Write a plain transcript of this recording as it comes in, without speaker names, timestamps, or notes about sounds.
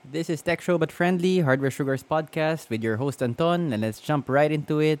This is Tech Show But Friendly, Hardware Sugars podcast with your host Anton, and let's jump right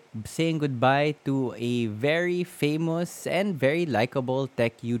into it, saying goodbye to a very famous and very likable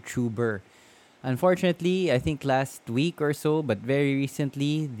tech YouTuber. Unfortunately, I think last week or so, but very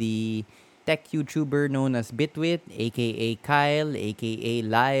recently, the tech YouTuber known as Bitwit, aka Kyle, aka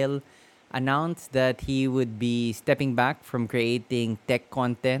Lyle, announced that he would be stepping back from creating tech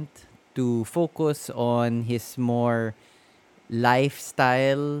content to focus on his more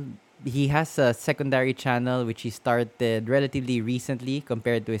lifestyle. He has a secondary channel which he started relatively recently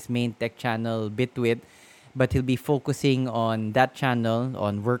compared to his main tech channel, Bitwit, but he'll be focusing on that channel,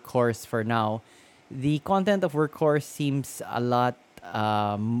 on Workhorse for now. The content of Workhorse seems a lot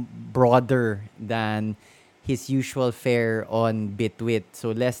broader than his usual fare on Bitwit.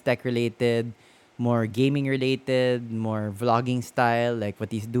 So less tech related, more gaming related, more vlogging style, like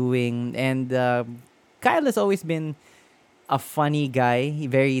what he's doing. And Kyle has always been a funny guy,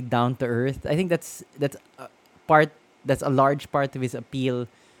 very down to earth. I think that's a part that's a large part of his appeal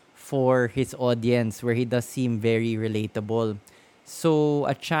for his audience, where he does seem very relatable. So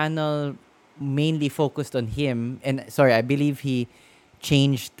a channel mainly focused on him, and sorry, I believe he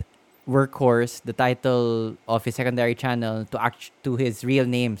changed Workhorse, the title of his secondary channel, to his real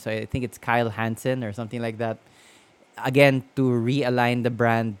name. So I think it's Kyle Hansen or something like that. Again, to realign the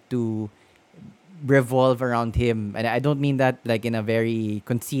brand to revolve around him. And I don't mean that like in a very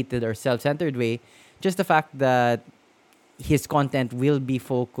conceited or self-centered way. Just the fact that his content will be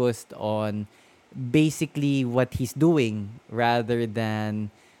focused on basically what he's doing rather than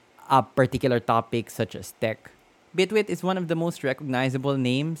a particular topic such as tech. Bitwit is one of the most recognizable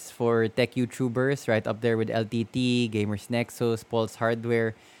names for tech YouTubers, right up there with LTT, Gamers Nexus, Pulse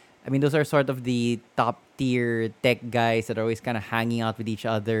Hardware. I mean, those are sort of the top tier tech guys that are always kind of hanging out with each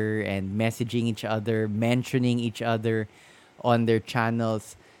other and messaging each other, mentioning each other on their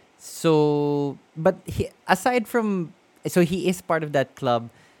channels. So, but aside from, so he is part of that club.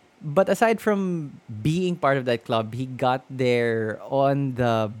 But aside from being part of that club, he got there on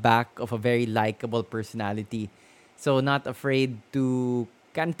the back of a very likable personality. So, not afraid to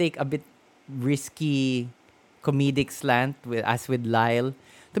kind of take a bit risky comedic slant with as with Lyle.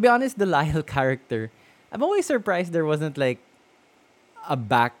 To be honest, the Lyle character, I'm always surprised there wasn't like a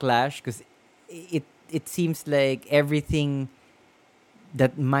backlash, because it seems like everything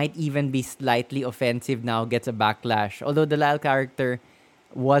that might even be slightly offensive now gets a backlash. Although the Lyle character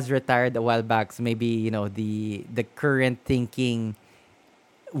was retired a while back, so maybe the current thinking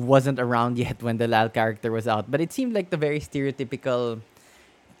wasn't around yet when the Lyle character was out. But it seemed like the very stereotypical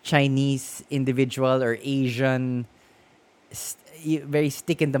Chinese individual or Asian, very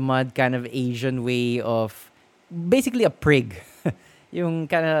stick in the mud kind of Asian way of basically a prig. Yung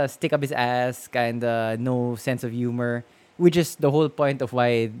kind of stick up his ass, kind of no sense of humor, which is the whole point of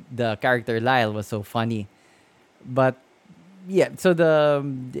why the character Lyle was so funny. But yeah, so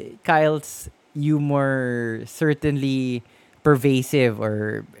the Kyle's humor certainly pervasive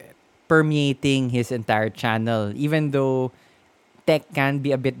or permeating his entire channel, even though tech can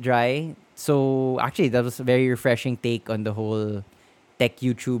be a bit dry. So actually, that was a very refreshing take on the whole tech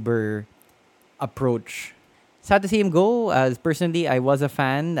YouTuber approach. Sad to see him go. As personally, I was a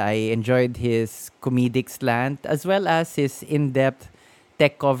fan. I enjoyed his comedic slant as well as his in-depth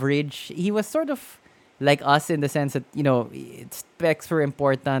tech coverage. He was sort of like us in the sense that specs were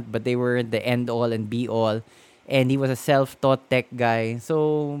important, but they weren't the end all and be all. And he was a self-taught tech guy.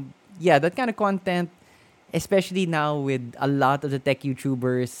 So yeah, that kind of content, especially now with a lot of the tech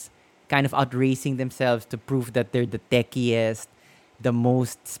YouTubers kind of outracing themselves to prove that they're the techiest, the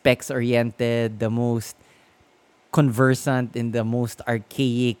most specs oriented, the most conversant in the most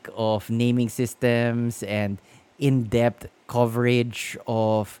archaic of naming systems and in-depth coverage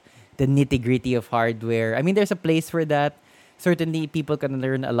of the nitty-gritty of hardware. I mean, there's a place for that. Certainly, people can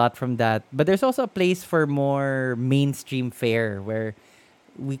learn a lot from that. But there's also a place for more mainstream fare, where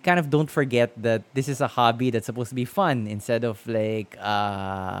we kind of don't forget that this is a hobby that's supposed to be fun instead of like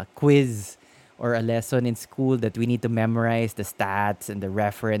a quiz or a lesson in school that we need to memorize the stats and the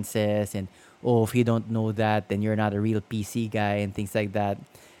references, and oh, if you don't know that, then you're not a real PC guy and things like that.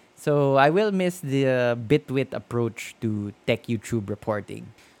 So I will miss the Bitwit approach to tech YouTube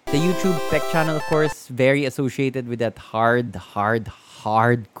reporting. The YouTube tech channel, of course, very associated with that hardcore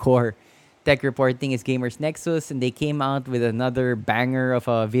tech reporting, is Gamers Nexus, and they came out with another banger of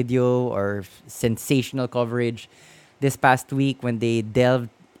a video or sensational coverage this past week when they delved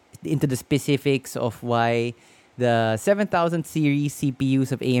into the specifics of why the 7000 series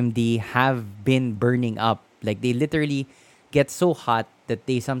CPUs of AMD have been burning up. Like, they literally get so hot that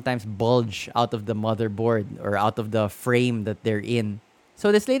they sometimes bulge out of the motherboard or out of the frame that they're in.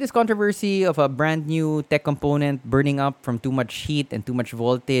 So this latest controversy of a brand new tech component burning up from too much heat and too much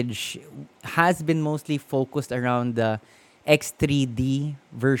voltage has been mostly focused around the X3D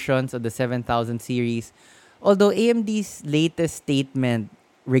versions of the 7000 series. Although AMD's latest statement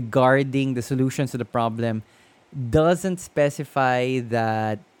regarding the solutions to the problem doesn't specify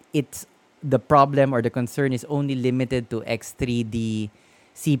that it's the problem or the concern is only limited to X3D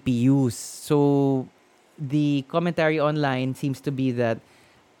CPUs. So the commentary online seems to be that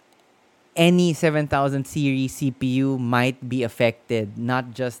any 7000 series CPU might be affected,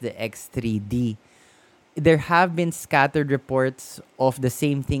 not just the X3D. There have been scattered reports of the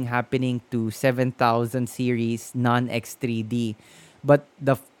same thing happening to 7000 series non X3D. But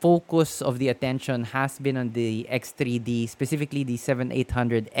the focus of the attention has been on the X3D, specifically the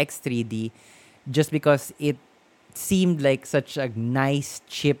 7800 X3D, just because it seemed like such a nice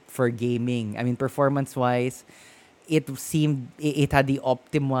chip for gaming. I mean, performance wise, it had the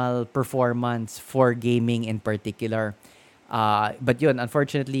optimal performance for gaming in particular. But yun,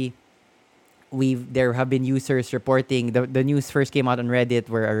 unfortunately, there have been users reporting the news first came out on Reddit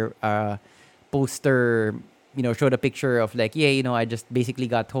where a poster showed a picture of like, yeah, I just basically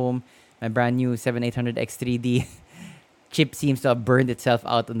got home, my brand new 7800 X3D chip seems to have burned itself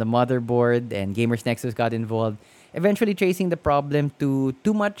out on the motherboard, and Gamers Nexus got involved, eventually tracing the problem to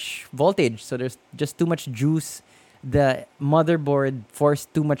too much voltage. So there's just too much juice. The motherboard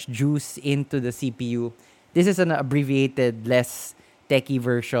forced too much juice into the CPU. This is an abbreviated, less techie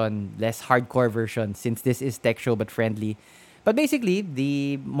version, less hardcore version, since this is tech show but friendly. But basically,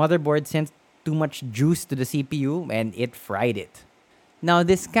 the motherboard sent too much juice to the CPU and it fried it. Now,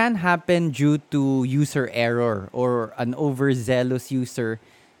 this can happen due to user error, or an overzealous user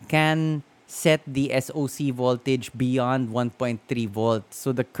can set the SoC voltage beyond 1.3 volts.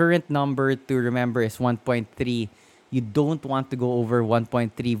 So the current number to remember is 1.3. You don't want to go over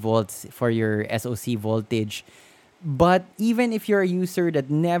 1.3 volts for your SoC voltage. But even if you're a user that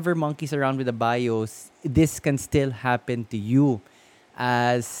never monkeys around with the BIOS, this can still happen to you,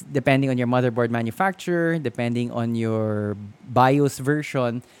 as depending on your motherboard manufacturer, depending on your BIOS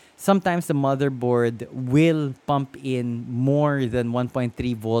version, sometimes the motherboard will pump in more than 1.3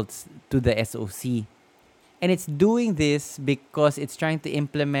 volts to the SoC. And it's doing this because it's trying to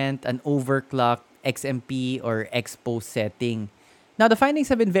implement an overclock XMP or expo setting. Now, the findings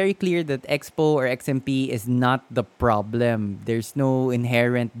have been very clear that expo or XMP is not the problem. There's no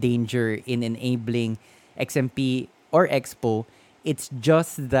inherent danger in enabling XMP or expo. It's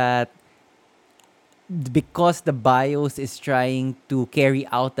just that because the BIOS is trying to carry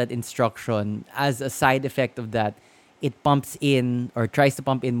out that instruction, as a side effect of that, it pumps in or tries to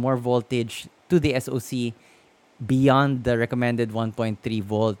pump in more voltage to the SoC beyond the recommended 1.3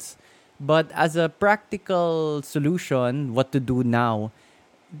 volts. But as a practical solution, what to do now,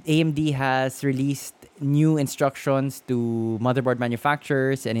 AMD has released new instructions to motherboard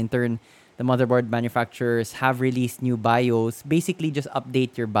manufacturers, and in turn, the motherboard manufacturers have released new BIOS. Basically, just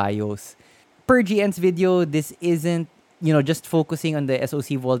update your BIOS. Per GN's video, this isn't, just focusing on the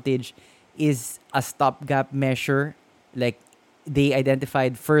SoC voltage is a stopgap measure. Like, they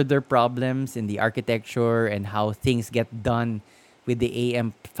identified further problems in the architecture and how things get done with the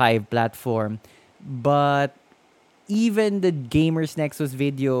AM5 platform. But even the Gamers Nexus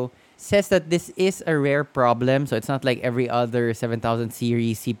video says that this is a rare problem, so it's not like every other 7000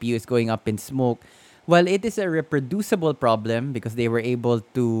 series CPU is going up in smoke. While it is a reproducible problem because they were able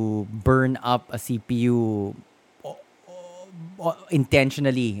to burn up a CPU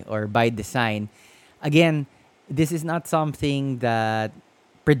intentionally or by design, again, this is not something that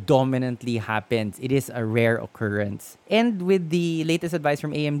predominantly happens. It is a rare occurrence. And with the latest advice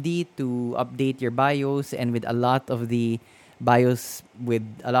from AMD to update your BIOS, and with a lot of the BIOS, with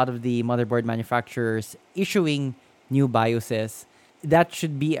a lot of the motherboard manufacturers issuing new BIOSes, that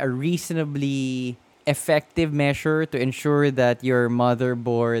should be a reasonably effective measure to ensure that your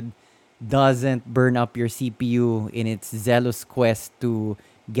motherboard doesn't burn up your CPU in its zealous quest to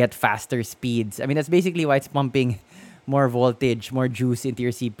get faster speeds. I mean, that's basically why it's pumping more voltage, more juice into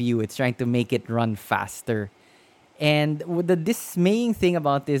your CPU. It's trying to make it run faster. And the dismaying thing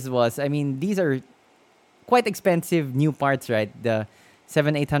about this was, I mean, these are quite expensive new parts, right? The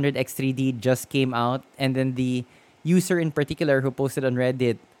 7800 X3D just came out, and then the user in particular who posted on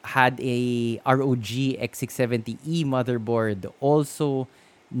Reddit had a ROG X670E motherboard, also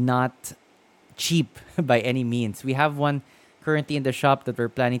not cheap by any means. We have one currently in the shop that we're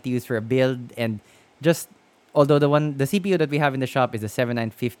planning to use for a build, and just although the CPU that we have in the shop is the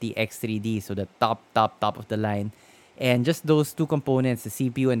 7950 X3D, so the top of the line, and just those two components, the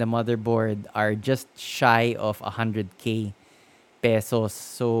CPU and the motherboard, are just shy of 100K. pesos.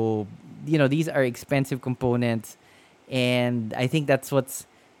 So, these are expensive components. And I think that's what's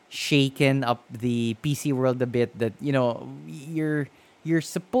shaken up the PC world a bit, that, you're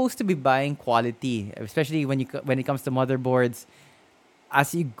supposed to be buying quality, especially when it comes to motherboards.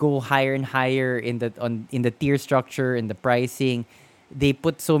 As you go higher and higher in the tier structure and the pricing, they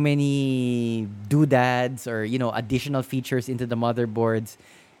put so many doodads or additional features into the motherboards,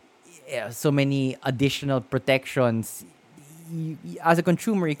 so many additional protections. As a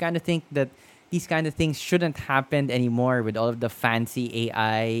consumer, you kind of think that these kind of things shouldn't happen anymore with all of the fancy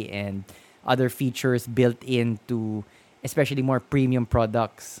AI and other features built into especially more premium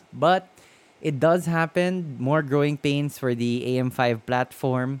products. But it does happen. More growing pains for the AM5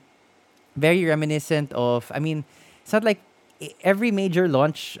 platform. Very reminiscent of, I mean, it's not like every major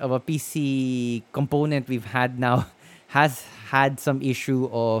launch of a PC component we've had now has had some issue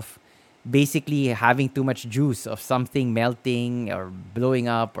of basically having too much juice, of something melting or blowing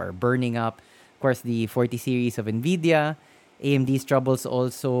up or burning up. Of course, the 40 series of NVIDIA, AMD's troubles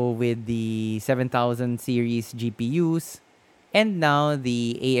also with the 7000 series GPUs, and now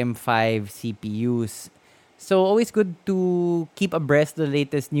the AM5 CPUs. So always good to keep abreast of the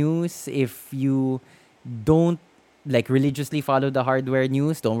latest news. If you don't like religiously follow the hardware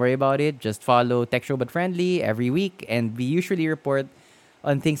news, don't worry about it. Just follow Tech Show But Friendly every week, and we usually report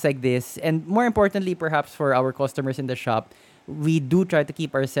on things like this. And more importantly, perhaps for our customers in the shop, we do try to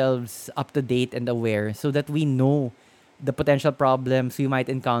keep ourselves up to date and aware so that we know the potential problems we might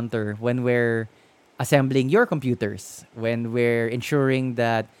encounter when we're assembling your computers, when we're ensuring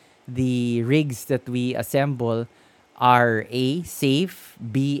that the rigs that we assemble are A, safe,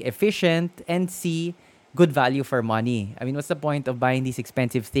 B, efficient, and C, good value for money. I mean, what's the point of buying these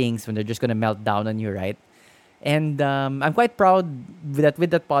expensive things when they're just going to melt down on you, right? And I'm quite proud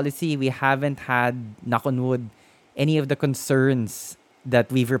with that policy, we haven't had, knock on wood, any of the concerns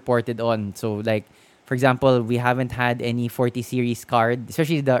that we've reported on. So, like, for example, we haven't had any 40 series card,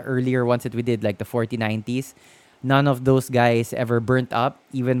 especially the earlier ones that we did, like the 4090s. None of those guys ever burnt up,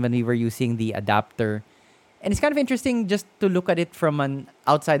 even when we were using the adapter. And it's kind of interesting just to look at it from an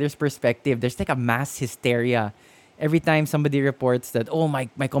outsider's perspective. There's like a mass hysteria every time somebody reports that, oh, my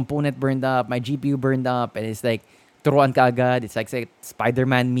component burned up, my GPU burned up, and it's like, turuan ka agad. It's like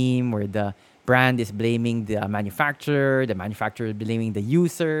Spider-Man meme where the brand is blaming the manufacturer is blaming the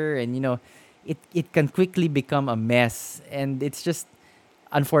user, and it can quickly become a mess. And it's just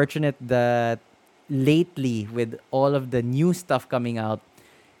unfortunate that lately, with all of the new stuff coming out,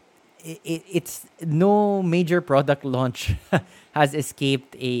 it's no major product launch has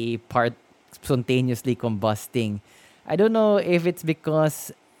escaped a part spontaneously combusting. I don't know if it's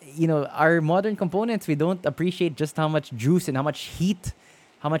because our modern components, we don't appreciate just how much juice and how much heat,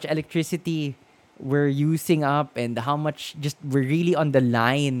 how much electricity we're using up, and how much just we're really on the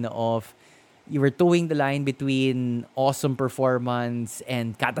line of you were towing the line between awesome performance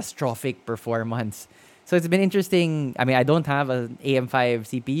and catastrophic performance. So it's been interesting. I mean, I don't have an AM5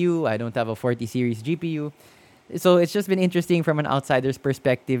 CPU. I don't have a 40 series GPU. So it's just been interesting from an outsider's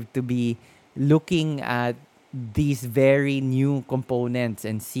perspective to be looking at these very new components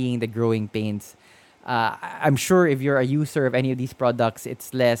and seeing the growing pains. I'm sure if you're a user of any of these products,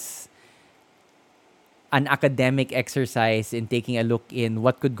 it's less an academic exercise in taking a look in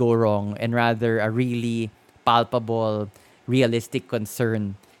what could go wrong, and rather a really palpable, realistic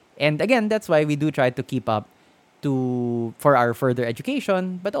concern. And again, that's why we do try to keep up for our further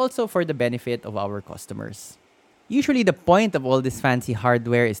education, but also for the benefit of our customers. Usually the point of all this fancy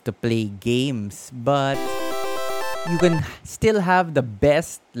hardware is to play games, but you can still have the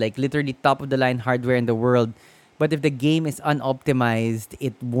best, like literally top of the line hardware in the world, but if the game is unoptimized,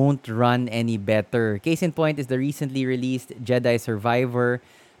 it won't run any better. Case in point is the recently released Jedi Survivor,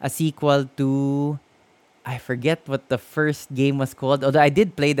 a sequel to, I forget what the first game was called. Although I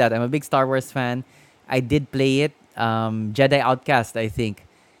did play that. I'm a big Star Wars fan. I did play it. Jedi Outcast, I think.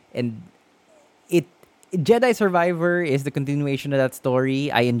 And it Jedi Survivor is the continuation of that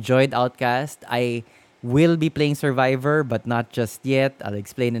story. I enjoyed Outcast. I will be playing Survivor, but not just yet. I'll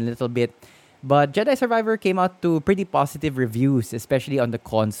explain in a little bit. But Jedi Survivor came out to pretty positive reviews, especially on the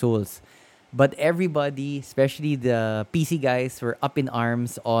consoles. But everybody, especially the PC guys, were up in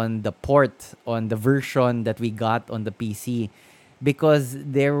arms on the port, on the version that we got on the PC, because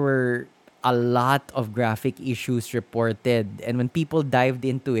there were a lot of graphic issues reported. And when people dived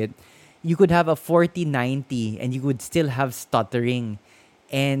into it, you could have a 4090 and you would still have stuttering.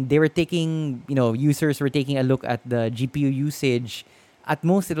 And they were users were taking a look at the GPU usage. At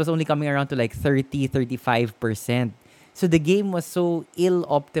most, it was only coming around to like 35%. So the game was so ill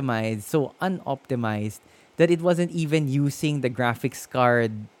optimized, so unoptimized, that it wasn't even using the graphics card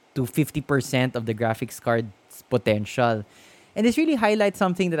to 50% of the graphics card's potential. And this really highlights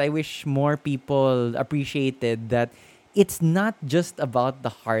something that I wish more people appreciated, that it's not just about the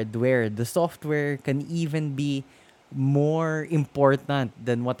hardware. The software can even be more important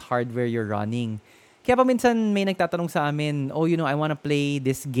than what hardware you're running. Kaya pa minsan may nagtatanong sa amin, oh, I want to play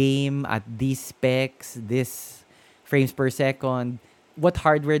this game at these specs, this frames per second. What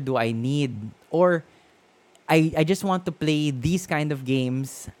hardware do I need? Or I just want to play these kind of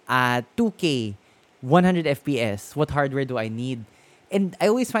games at 2K, 100 FPS. What hardware do I need? And I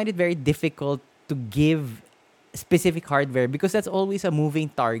always find it very difficult to give specific hardware because that's always a moving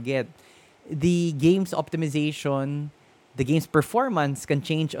target. The game's optimization, the game's performance can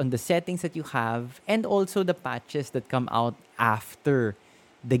change on the settings that you have and also the patches that come out after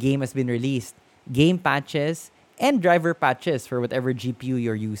the game has been released. Game patches and driver patches for whatever GPU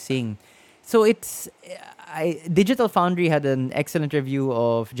you're using. So Digital Foundry had an excellent review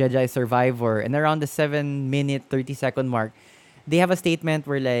of Jedi Survivor, and around the 7-minute 30-second mark, they have a statement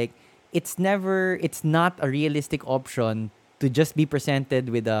where like it's not a realistic option to just be presented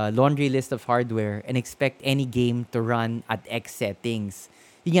with a laundry list of hardware and expect any game to run at X settings.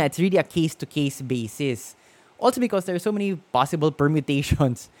 Yeah, it's really a case-to-case basis. Also because there are so many possible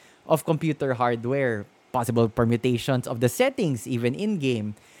permutations of computer hardware, possible permutations of the settings even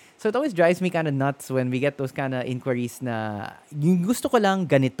in-game. So it always drives me kind of nuts when we get those kind of inquiries na yung gusto ko lang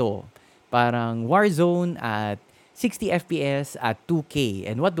ganito. Parang Warzone at 60 FPS at 2K,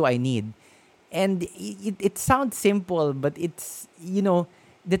 and what do I need? And it sounds simple, but it's,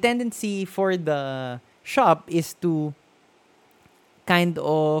 the tendency for the shop is to kind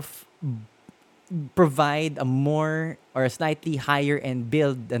of provide a more or a slightly higher end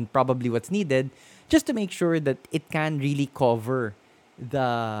build than probably what's needed, just to make sure that it can really cover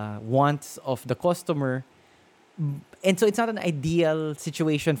the wants of the customer. And so it's not an ideal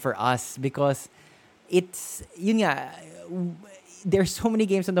situation for us because there's so many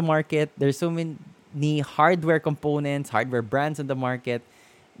games on the market, there's so many hardware components, hardware brands on the market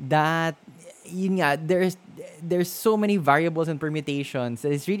that there's so many variables and permutations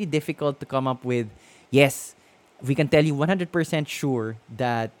that it's really difficult to come up with, yes, we can tell you 100% sure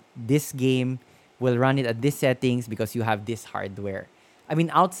that this game will run it at this settings because you have this hardware. I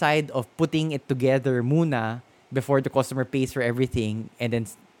mean, outside of putting it together muna before the customer pays for everything and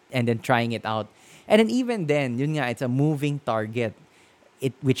then trying it out. And then even then, it's a moving target,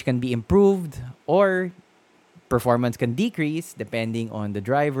 which can be improved or performance can decrease depending on the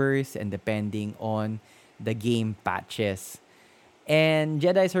drivers and depending on the game patches. And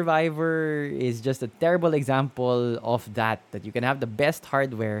Jedi Survivor is just a terrible example of that you can have the best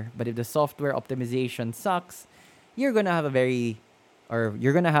hardware, but if the software optimization sucks, you're going to have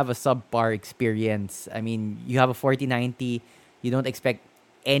a subpar experience. I mean, you have a 4090, you don't expect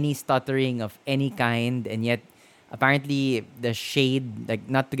any stuttering of any kind, and yet apparently the shade, like,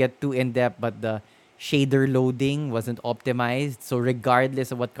 not to get too in-depth, but the shader loading wasn't optimized. So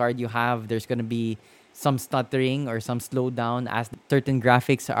regardless of what card you have, there's going to be some stuttering or some slowdown as certain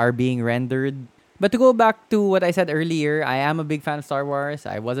graphics are being rendered. But to go back to what I said earlier, I am a big fan of Star Wars.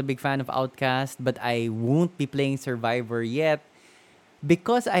 I was a big fan of Outcast, but I won't be playing Survivor yet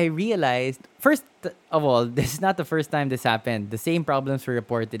because I realized, first of all, this is not the first time this happened. The same problems were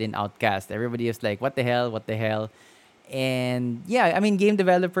reported in Outcast. Everybody was like, what the hell? And yeah, I mean, game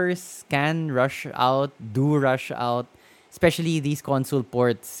developers can do rush out, especially these console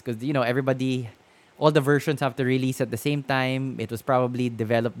ports, because, all the versions have to release at the same time. It was probably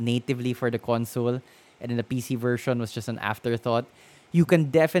developed natively for the console, and then the PC version was just an afterthought. You can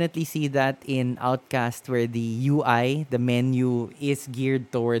definitely see that in Outcast, where the UI, the menu, is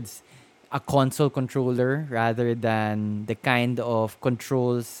geared towards a console controller rather than the kind of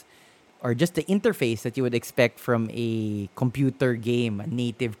controls or just the interface that you would expect from a computer game, a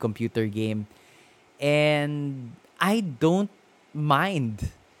native computer game. And I don't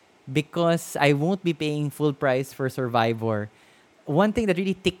mind because I won't be paying full price for Survivor. One thing that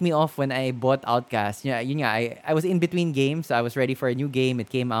really ticked me off when I bought Outcast, I was in between games. I was ready for a new game. It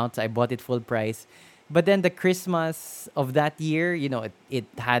came out, so I bought it full price. But then the Christmas of that year, it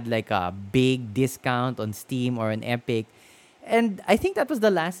had like a big discount on Steam or on Epic. And I think that was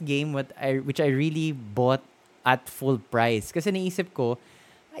the last game which I really bought at full price. Kasi naisip ko,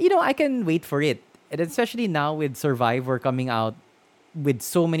 I can wait for it. And especially now with Survivor coming out with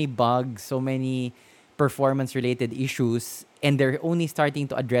so many bugs, so many performance-related issues, and they're only starting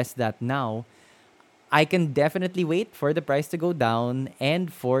to address that now, I can definitely wait for the price to go down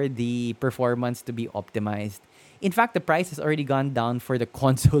and for the performance to be optimized. In fact, the price has already gone down for the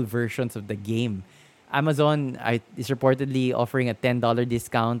console versions of the game. Amazon is reportedly offering a $10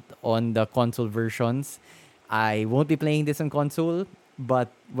 discount on the console versions. I won't be playing this on console,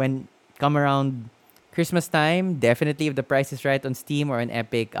 but when come around Christmas time, definitely if the price is right on Steam or on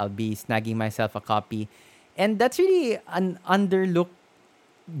Epic, I'll be snagging myself a copy. And that's really an underlooked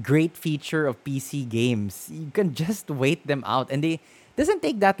great feature of PC games. You can just wait them out, and they doesn't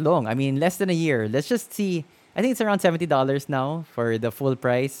take that long. I mean, less than a year. Let's just see. I think it's around $70 now for the full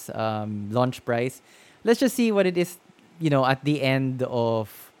price, launch price. Let's just see what it is, at the end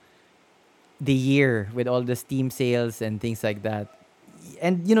of the year with all the Steam sales and things like that.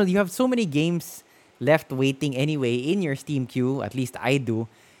 And you have so many games left waiting anyway in your Steam queue. At least I do.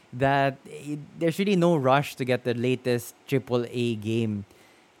 That there's really no rush to get the latest AAA game,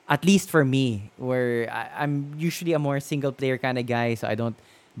 at least for me, where I'm usually a more single player kind of guy, so I don't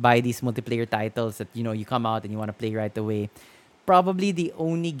buy these multiplayer titles that you come out and you want to play right away. Probably the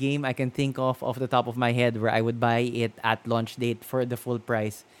only game I can think of off the top of my head where I would buy it at launch date for the full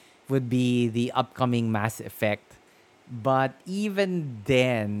price would be the upcoming Mass Effect. But even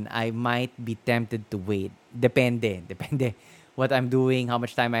then, I might be tempted to wait. Depende what I'm doing, how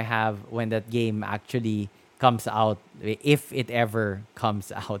much time I have when that game actually comes out, if it ever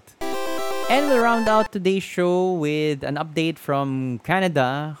comes out. And we'll round out today's show with an update from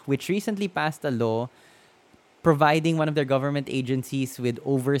Canada, which recently passed a law providing one of their government agencies with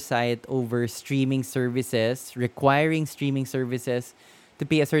oversight over streaming services, requiring streaming services to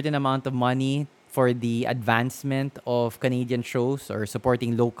pay a certain amount of money for the advancement of Canadian shows or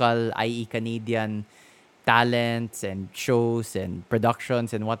supporting local, i.e., Canadian talents and shows and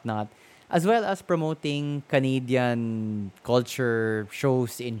productions and whatnot, as well as promoting Canadian culture,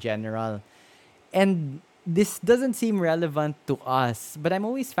 shows in general. And this doesn't seem relevant to us, but I'm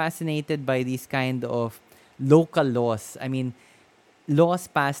always fascinated by these kind of local laws. I mean, laws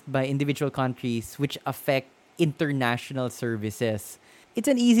passed by individual countries which affect international services. It's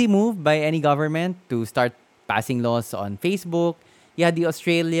an easy move by any government to start passing laws on Facebook. You had the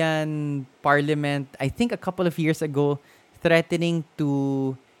Australian Parliament, I think a couple of years ago, threatening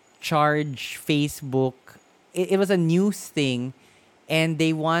to charge Facebook. It was a news thing, and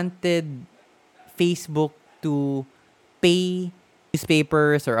they wanted Facebook to pay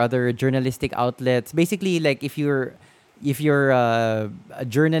newspapers or other journalistic outlets. Basically, like if you're a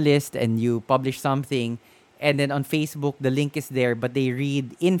journalist and you publish something, and then on Facebook the link is there, but they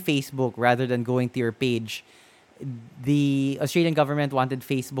read in Facebook rather than going to your page. The Australian government wanted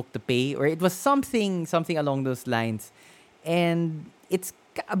Facebook to pay, or it was something along those lines, and it's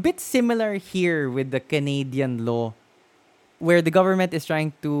a bit similar here with the Canadian law, where the government is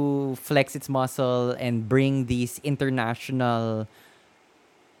trying to flex its muscle and bring these international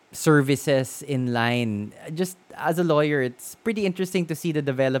services in line. Just as a lawyer, it's pretty interesting to see the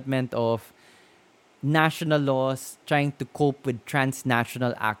development of national laws trying to cope with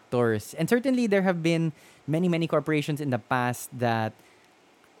transnational actors. And certainly there have been many corporations in the past that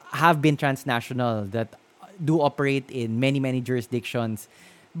have been transnational, that do operate in many jurisdictions,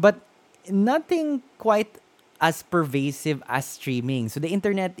 but nothing quite as pervasive as streaming. So the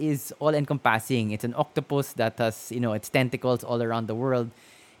internet is all encompassing. It's an octopus that has, its tentacles all around the world.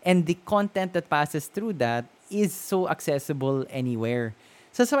 And the content that passes through that is so accessible anywhere.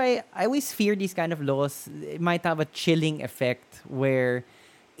 So I always fear these kind of laws. It might have a chilling effect where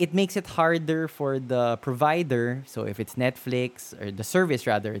it makes it harder for the provider. So if it's Netflix, or the service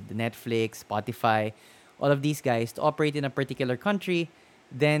rather, the Netflix, Spotify, all of these guys to operate in a particular country,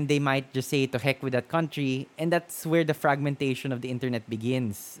 then they might just say to heck with that country. And that's where the fragmentation of the internet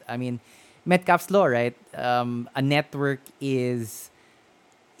begins. I mean, Metcalfe's law, right? A network is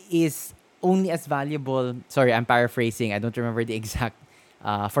only as valuable. Sorry, I'm paraphrasing. I don't remember the exact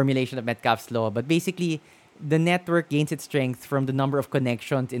formulation of Metcalfe's law, but basically, the network gains its strength from the number of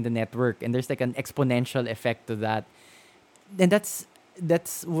connections in the network, and there's like an exponential effect to that. And that's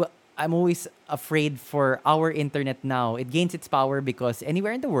what I'm always afraid for our internet now. It gains its power because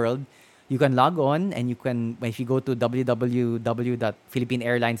anywhere in the world, you can log on, and you can, if you go to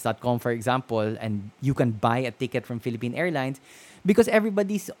www.philippineairlines.com, for example, and you can buy a ticket from Philippine Airlines because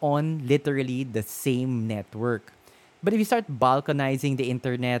everybody's on literally the same network. But if you start balkanizing the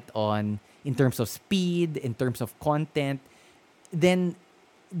internet in terms of speed, in terms of content, then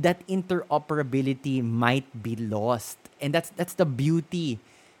that interoperability might be lost. And that's the beauty.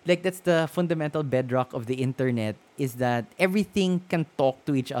 Like, that's the fundamental bedrock of the internet, is that everything can talk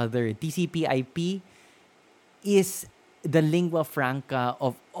to each other. TCP/IP is the lingua franca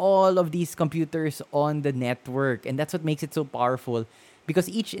of all of these computers on the network, and that's what makes it so powerful, because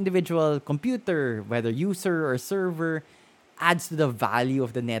each individual computer, whether user or server, adds to the value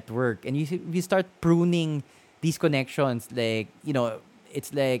of the network. And you start pruning these connections, like,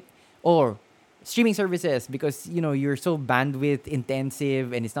 it's like, or streaming services, because you're so bandwidth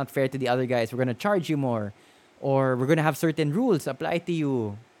intensive and it's not fair to the other guys, we're going to charge you more, or we're going to have certain rules apply to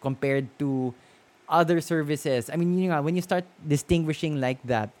you compared to other services. I mean, when you start distinguishing like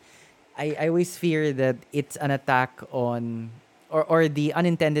that, I always fear that it's an attack on, or the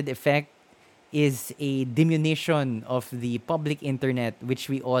unintended effect is a diminution of the public internet, which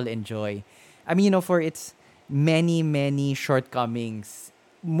we all enjoy. I mean, for its many, many shortcomings,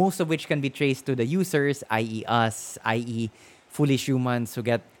 most of which can be traced to the users, i.e., us, i.e., foolish humans who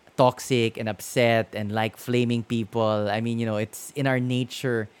get toxic and upset and like flaming people. I mean, it's in our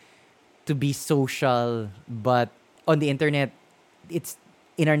nature to be social, but on the internet, it's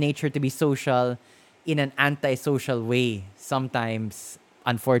in our nature to be social in an antisocial way sometimes,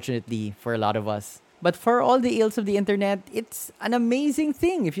 unfortunately, for a lot of us. But for all the ills of the internet, it's an amazing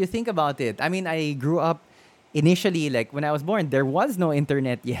thing if you think about it. I mean, I grew up initially, like when I was born, there was no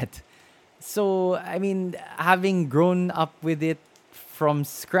internet yet. So, I mean, having grown up with it from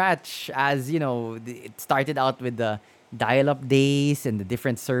scratch, as it started out with the dial up days and the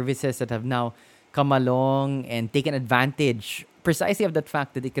different services that have now come along and taken advantage precisely of that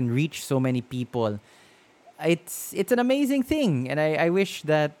fact that it can reach so many people. It's an amazing thing. And I wish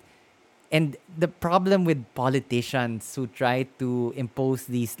that, and the problem with politicians who try to impose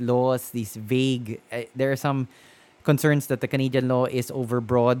these laws, these vague, there are some concerns that the Canadian law is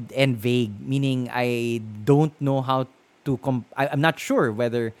overbroad and vague, meaning I don't know how to, I'm not sure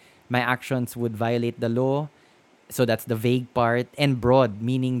whether my actions would violate the law. So that's the vague part. And broad,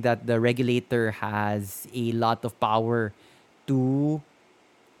 meaning that the regulator has a lot of power to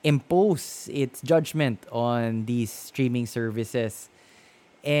impose its judgment on these streaming services.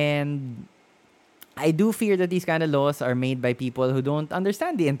 And I do fear that these kind of laws are made by people who don't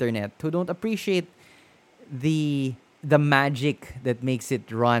understand the internet, who don't appreciate the magic that makes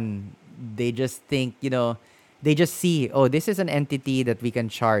it run. They just think, they just see, oh, this is an entity that we can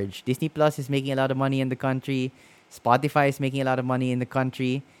charge. Disney Plus is making a lot of money in the country. Spotify is making a lot of money in the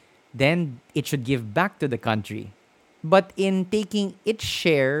country. Then it should give back to the country. But in taking its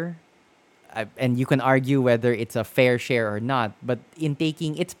share, and you can argue whether it's a fair share or not, but in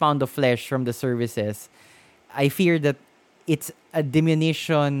taking its pound of flesh from the services, I fear that it's a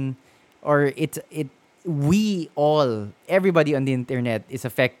diminution, or we all, everybody on the internet is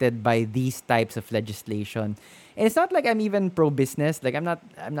affected by these types of legislation. And it's not like I'm even pro business. Like I'm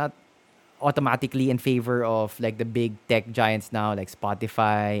not automatically in favor of like the big tech giants now, like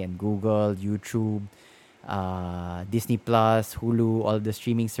Spotify and Google, YouTube, Disney Plus, Hulu, all the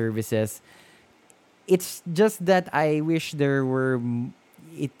streaming services. It's just that I wish there were.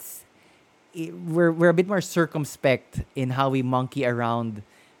 We're a bit more circumspect in how we monkey around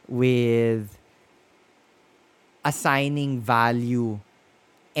with assigning value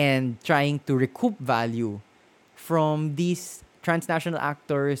and trying to recoup value from these transnational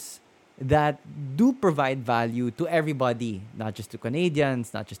actors that do provide value to everybody, not just to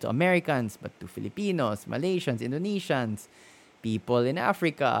Canadians, not just to Americans, but to Filipinos, Malaysians, Indonesians, people in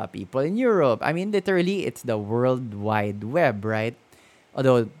Africa, people in Europe. I mean, literally, it's the World Wide Web, right?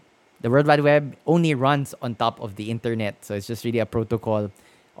 Although the World Wide Web only runs on top of the internet. So it's just really a protocol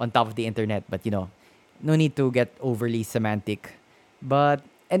on top of the internet. But, no need to get overly semantic. But,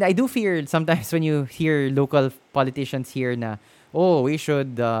 and I do fear sometimes when you hear local politicians here na, oh, we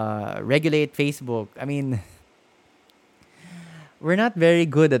should regulate Facebook. I mean, we're not very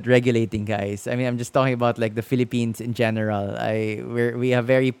good at regulating, guys. I mean, I'm just talking about like the Philippines in general. We have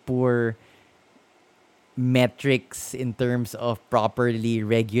very poor metrics in terms of properly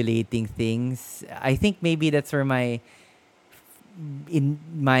regulating things. I think maybe that's where my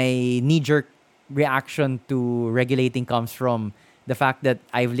knee-jerk reaction to regulating comes from, the fact that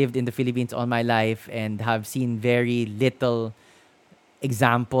I've lived in the Philippines all my life and have seen very little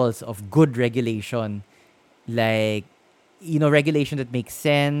examples of good regulation, like regulation that makes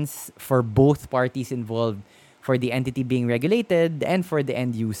sense for both parties involved, for the entity being regulated and for the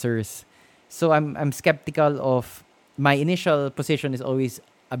end users. So I'm skeptical of, my initial position is always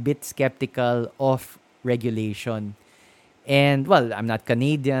a bit skeptical of regulation. And well, I'm not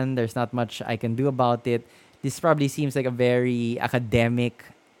Canadian. There's not much I can do about it. This probably seems like a very academic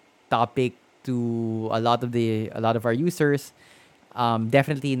topic to a lot of our users.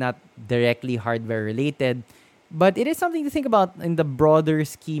 Definitely not directly hardware related, but it is something to think about in the broader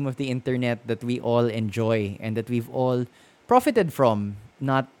scheme of the internet that we all enjoy and that we've all profited from.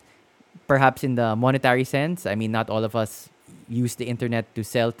 Not perhaps in the monetary sense. I mean, not all of us use the internet to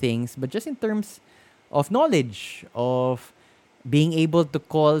sell things, but just in terms of knowledge, of being able to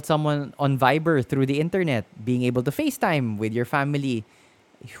call someone on Viber through the internet, being able to FaceTime with your family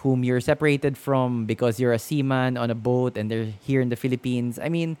whom you're separated from because you're a seaman on a boat and they're here in the Philippines. I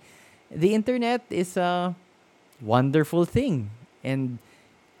mean, the internet is a wonderful thing. And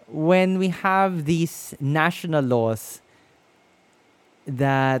when we have these national laws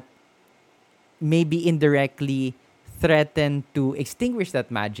that maybe indirectly threaten to extinguish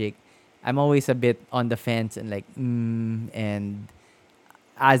that magic, I'm always a bit on the fence and like, and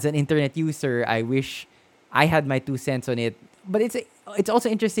as an internet user, I wish I had my 2 cents on it. But it's also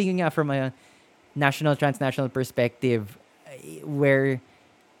interesting from a national transnational perspective, where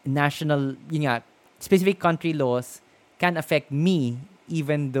national specific country laws can affect me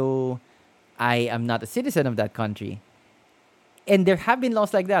even though I am not a citizen of that country. And there have been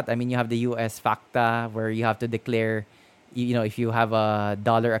laws like that. I mean, you have the US FACTA where you have to declare, if you have a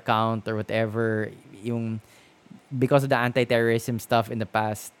dollar account or whatever, yung because of the anti-terrorism stuff in the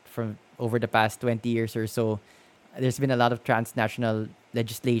past, from over the past 20 years or so, there's been a lot of transnational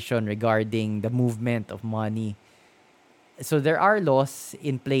legislation regarding the movement of money. So there are laws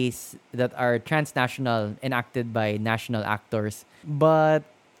in place that are transnational, enacted by national actors. But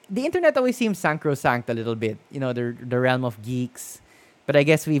the internet always seems sacrosanct a little bit, the realm of geeks. But I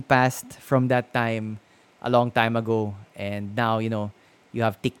guess we passed from that time a long time ago. And now, you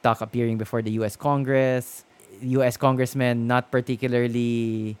have TikTok appearing before the US Congress. US congressmen not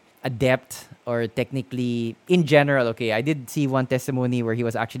particularly adept or technically in general. Okay, I did see one testimony where he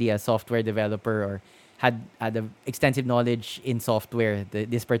was actually a software developer or had a extensive knowledge in software,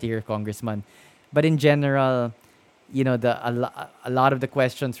 this particular congressman. But in general, a lot of the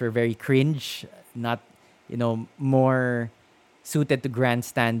questions were very cringe, not, more suited to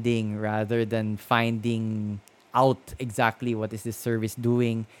grandstanding rather than finding out exactly what is this service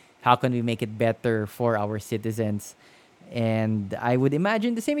doing, how can we make it better for our citizens. And I would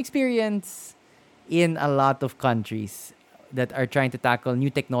imagine the same experience in a lot of countries that are trying to tackle new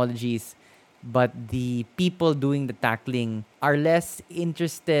technologies, but the people doing the tackling are less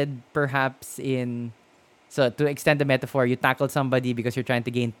interested perhaps in. So to extend the metaphor, you tackle somebody because you're trying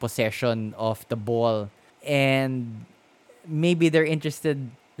to gain possession of the ball, and maybe they're interested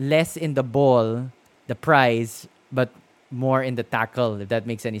less in the ball, the prize, but more in the tackle, if that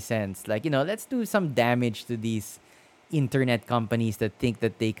makes any sense. Like, let's do some damage to these internet companies that think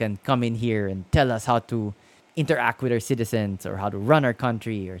that they can come in here and tell us how to interact with our citizens or how to run our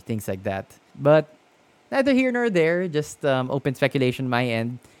country or things like that. But neither here nor there, just open speculation on my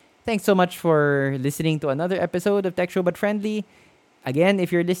end. Thanks so much for listening to another episode of Tech Show But Friendly. Again,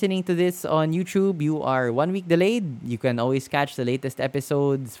 if you're listening to this on YouTube, you are 1 week delayed. You can always catch the latest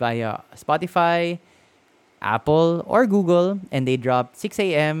episodes via Spotify, Apple, or Google, and they drop 6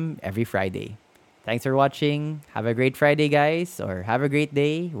 a.m. every Friday. Thanks for watching. Have a great Friday, guys, or have a great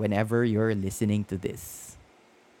day whenever you're listening to this.